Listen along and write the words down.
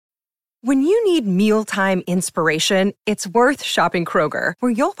When you need mealtime inspiration, it's worth shopping Kroger,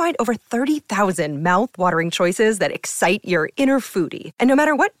 where you'll find over 30,000 mouth-watering choices that excite your inner foodie. And no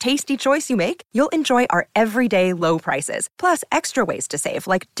matter what tasty choice you make, you'll enjoy our everyday low prices, plus extra ways to save,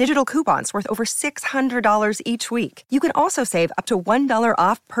 like digital coupons worth over $600 each week. You can also save up to $1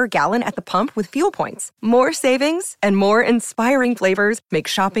 off per gallon at the pump with fuel points. More savings and more inspiring flavors make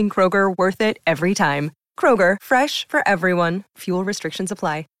shopping Kroger worth it every time. Kroger, fresh for everyone. Fuel restrictions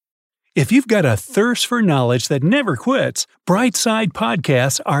apply. If you've got a thirst for knowledge that never quits, Brightside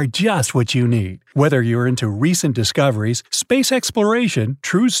Podcasts are just what you need. Whether you're into recent discoveries, space exploration,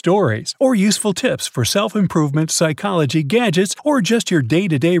 true stories, or useful tips for self-improvement, psychology, gadgets, or just your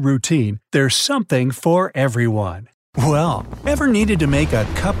day-to-day routine, there's something for everyone. Well, ever needed to make a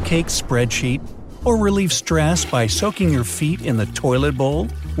cupcake spreadsheet? Or relieve stress by soaking your feet in the toilet bowl?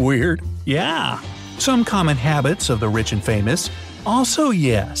 Weird? Yeah. Some common habits of the rich and famous? Also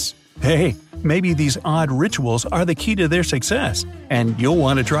yes. Hey, maybe these odd rituals are the key to their success, and you'll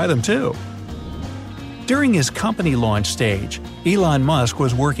want to try them too. During his company launch stage, Elon Musk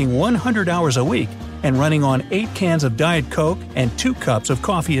was working 100 hours a week and running on 8 cans of Diet Coke and 2 cups of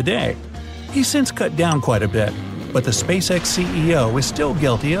coffee a day. He's since cut down quite a bit, but the SpaceX CEO is still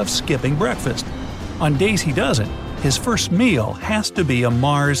guilty of skipping breakfast. On days he doesn't, his first meal has to be a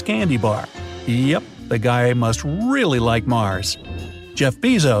Mars candy bar. Yep, the guy must really like Mars. Jeff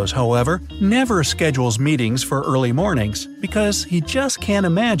Bezos, however, never schedules meetings for early mornings because he just can't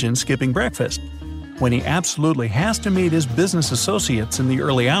imagine skipping breakfast. When he absolutely has to meet his business associates in the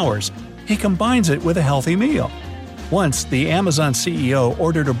early hours, he combines it with a healthy meal. Once, the Amazon CEO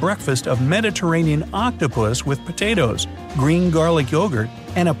ordered a breakfast of Mediterranean octopus with potatoes, green garlic yogurt,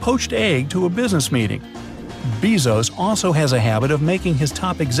 and a poached egg to a business meeting. Bezos also has a habit of making his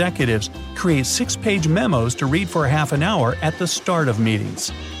top executives create 6-page memos to read for half an hour at the start of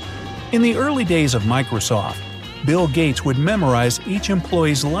meetings. In the early days of Microsoft, Bill Gates would memorize each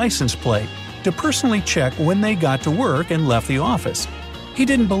employee's license plate to personally check when they got to work and left the office. He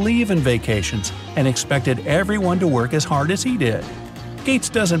didn't believe in vacations and expected everyone to work as hard as he did. Gates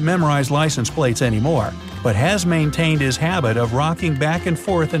doesn't memorize license plates anymore, but has maintained his habit of rocking back and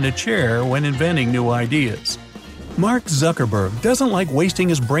forth in a chair when inventing new ideas. Mark Zuckerberg doesn't like wasting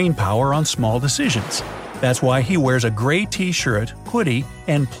his brain power on small decisions. That's why he wears a gray t-shirt, hoodie,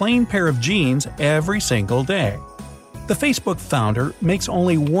 and plain pair of jeans every single day. The Facebook founder makes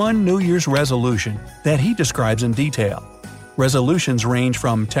only one New Year's resolution that he describes in detail. Resolutions range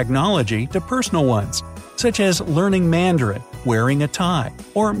from technology to personal ones, such as learning Mandarin, wearing a tie,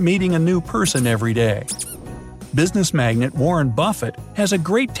 or meeting a new person every day. Business magnate Warren Buffett has a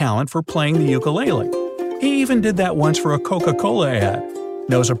great talent for playing the ukulele. He even did that once for a Coca-Cola ad.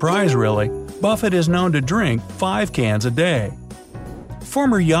 No surprise, really. Buffett is known to drink 5 cans a day.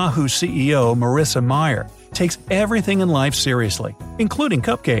 Former Yahoo CEO Marissa Mayer takes everything in life seriously, including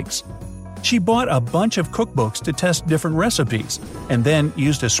cupcakes. She bought a bunch of cookbooks to test different recipes, and then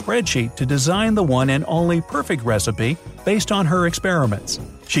used a spreadsheet to design the one and only perfect recipe based on her experiments.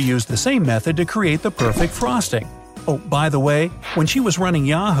 She used the same method to create the perfect frosting. Oh, by the way, when she was running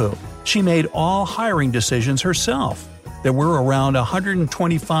Yahoo, she made all hiring decisions herself. There were around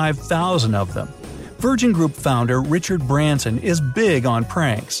 125,000 of them. Virgin Group founder Richard Branson is big on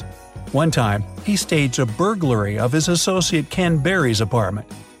pranks. One time, he staged a burglary of his associate Ken Berry's apartment.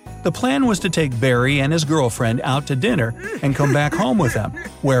 The plan was to take Barry and his girlfriend out to dinner and come back home with them,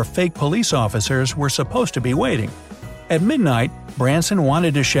 where fake police officers were supposed to be waiting. At midnight, Branson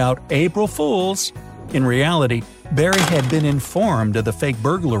wanted to shout, "April Fools!" In reality, Barry had been informed of the fake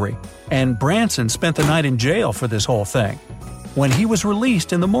burglary, and Branson spent the night in jail for this whole thing. When he was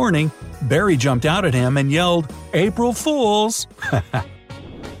released in the morning, Barry jumped out at him and yelled, "April Fools!"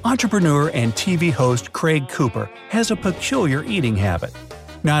 Entrepreneur and TV host Craig Cooper has a peculiar eating habit.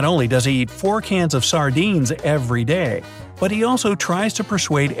 Not only does he eat 4 cans of sardines every day, but he also tries to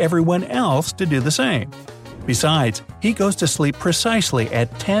persuade everyone else to do the same. Besides, he goes to sleep precisely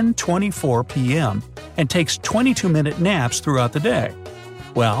at 10:24 p.m. and takes 22-minute naps throughout the day.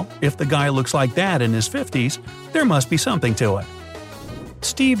 Well, if the guy looks like that in his 50s, there must be something to it.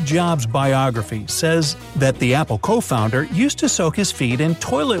 Steve Jobs' biography says that the Apple co-founder used to soak his feet in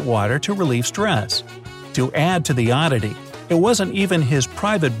toilet water to relieve stress. To add to the oddity, it wasn't even his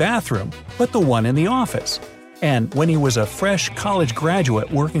private bathroom, but the one in the office. And when he was a fresh college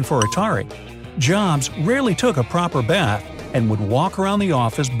graduate working for Atari, Jobs rarely took a proper bath and would walk around the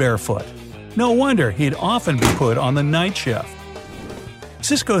office barefoot. No wonder he'd often be put on the night shift.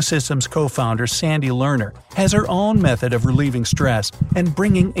 Cisco Systems co-founder Sandy Lerner has her own method of relieving stress and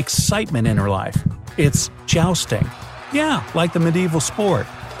bringing excitement in her life. It's jousting. Yeah, like the medieval sport.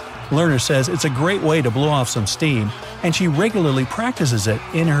 Lerner says it's a great way to blow off some steam, and she regularly practices it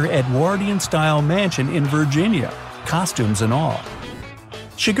in her Edwardian-style mansion in Virginia, costumes and all.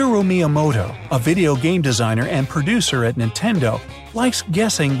 Shigeru Miyamoto, a video game designer and producer at Nintendo, likes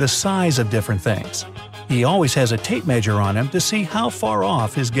guessing the size of different things. He always has a tape measure on him to see how far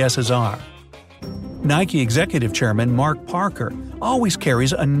off his guesses are. Nike executive chairman Mark Parker always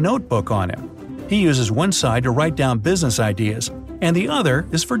carries a notebook on him. He uses one side to write down business ideas, and the other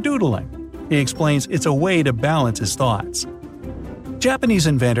is for doodling. He explains it's a way to balance his thoughts. Japanese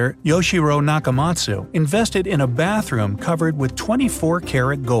inventor Yoshiro Nakamatsu invested in a bathroom covered with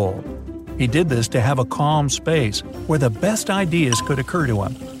 24-karat gold. He did this to have a calm space where the best ideas could occur to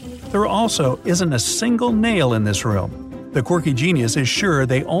him. There also isn't a single nail in this room. The quirky genius is sure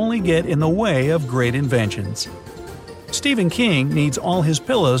they only get in the way of great inventions. Stephen King needs all his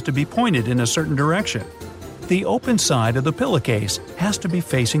pillows to be pointed in a certain direction. The open side of the pillowcase has to be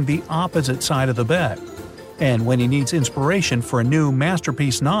facing the opposite side of the bed. And when he needs inspiration for a new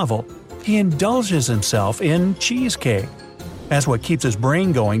masterpiece novel, he indulges himself in cheesecake. That's what keeps his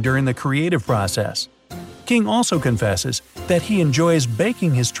brain going during the creative process. King also confesses that he enjoys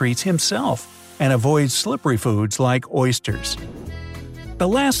baking his treats himself and avoids slippery foods like oysters. The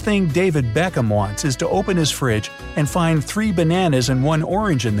last thing David Beckham wants is to open his fridge and find 3 bananas and 1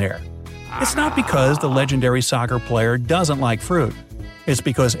 orange in there. It's not because the legendary soccer player doesn't like fruit. It's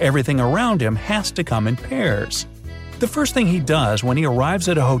because everything around him has to come in pairs. The first thing he does when he arrives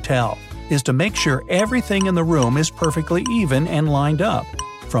at a hotel is to make sure everything in the room is perfectly even and lined up,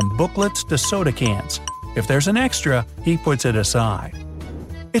 from booklets to soda cans. If there's an extra, he puts it aside.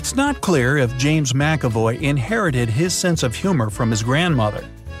 It's not clear if James McAvoy inherited his sense of humor from his grandmother,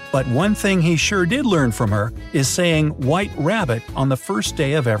 but one thing he sure did learn from her is saying "white rabbit" on the first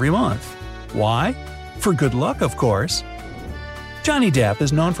day of every month. Why? For good luck, of course. Johnny Depp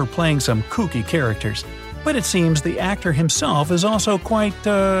is known for playing some kooky characters, but it seems the actor himself is also quite,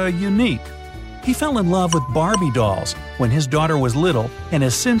 unique. He fell in love with Barbie dolls when his daughter was little and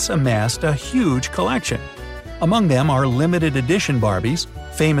has since amassed a huge collection. Among them are limited edition Barbies,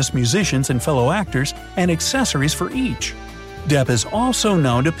 famous musicians and fellow actors, and accessories for each. Depp is also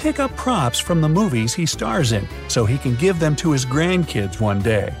known to pick up props from the movies he stars in so he can give them to his grandkids one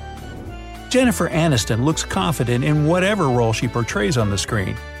day. Jennifer Aniston looks confident in whatever role she portrays on the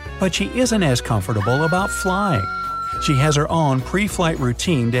screen, but she isn't as comfortable about flying. She has her own pre-flight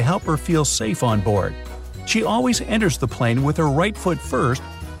routine to help her feel safe on board. She always enters the plane with her right foot first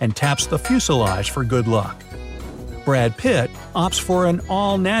and taps the fuselage for good luck. Brad Pitt opts for an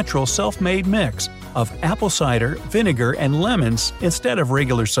all-natural self-made mix of apple cider, vinegar, and lemons instead of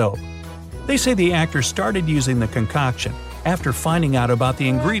regular soap. They say the actor started using the concoction after finding out about the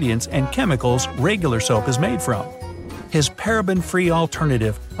ingredients and chemicals regular soap is made from. His paraben-free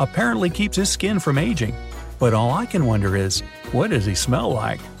alternative apparently keeps his skin from aging. But all I can wonder is, what does he smell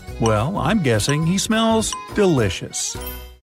like? Well, I'm guessing he smells delicious.